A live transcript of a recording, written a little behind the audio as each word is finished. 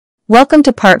Welcome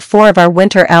to part 4 of our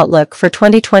winter outlook for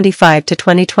 2025 to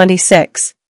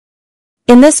 2026.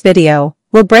 In this video,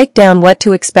 we'll break down what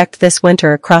to expect this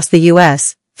winter across the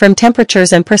U.S., from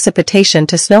temperatures and precipitation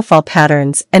to snowfall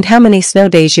patterns and how many snow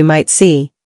days you might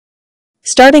see.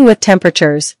 Starting with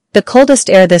temperatures, the coldest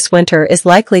air this winter is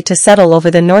likely to settle over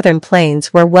the northern plains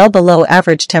where well below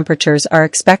average temperatures are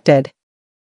expected.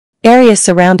 Areas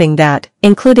surrounding that,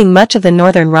 including much of the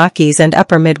northern Rockies and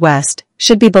upper Midwest,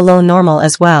 should be below normal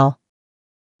as well.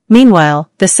 Meanwhile,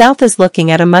 the South is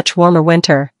looking at a much warmer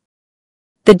winter.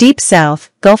 The Deep South,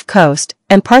 Gulf Coast,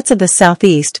 and parts of the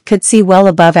Southeast could see well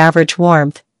above average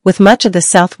warmth, with much of the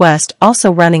Southwest also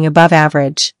running above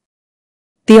average.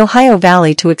 The Ohio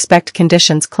Valley to expect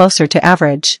conditions closer to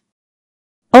average.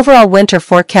 Overall winter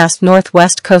forecast: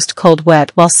 Northwest coast cold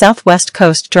wet while Southwest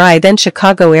coast dry, then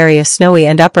Chicago area snowy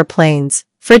and upper plains,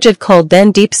 frigid cold,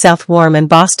 then Deep South warm and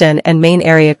Boston and Maine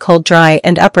area cold dry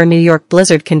and upper New York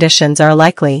blizzard conditions are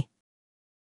likely.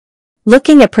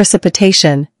 Looking at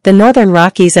precipitation, the northern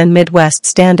Rockies and Midwest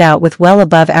stand out with well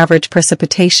above average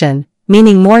precipitation,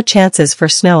 meaning more chances for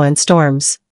snow and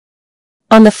storms.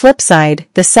 On the flip side,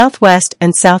 the Southwest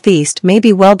and Southeast may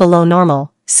be well below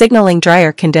normal, signaling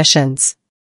drier conditions.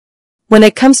 When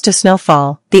it comes to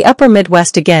snowfall, the upper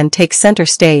Midwest again takes center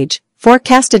stage,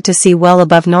 forecasted to see well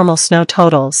above normal snow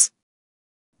totals.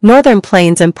 Northern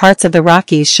plains and parts of the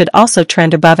Rockies should also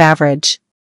trend above average.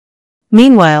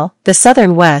 Meanwhile, the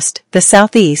southern West, the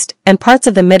Southeast, and parts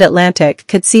of the Mid-Atlantic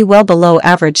could see well below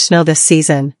average snow this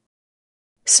season.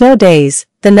 Snow days: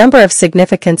 the number of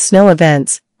significant snow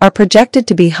events are projected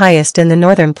to be highest in the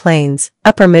northern plains,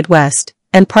 upper Midwest,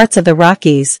 and parts of the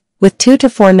Rockies, with 2 to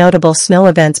 4 notable snow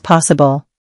events possible.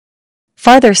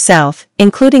 Farther south,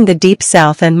 including the Deep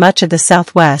South and much of the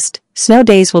Southwest, snow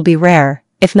days will be rare,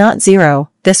 if not zero,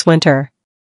 this winter.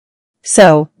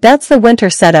 So, that's the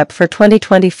winter setup for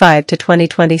 2025 to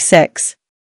 2026.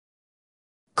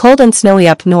 Cold and snowy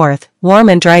up north, warm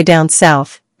and dry down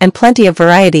south, and plenty of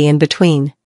variety in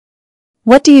between.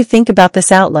 What do you think about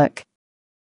this outlook?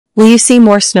 Will you see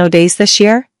more snow days this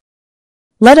year?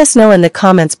 Let us know in the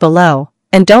comments below,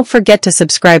 and don't forget to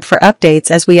subscribe for updates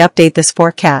as we update this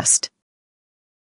forecast.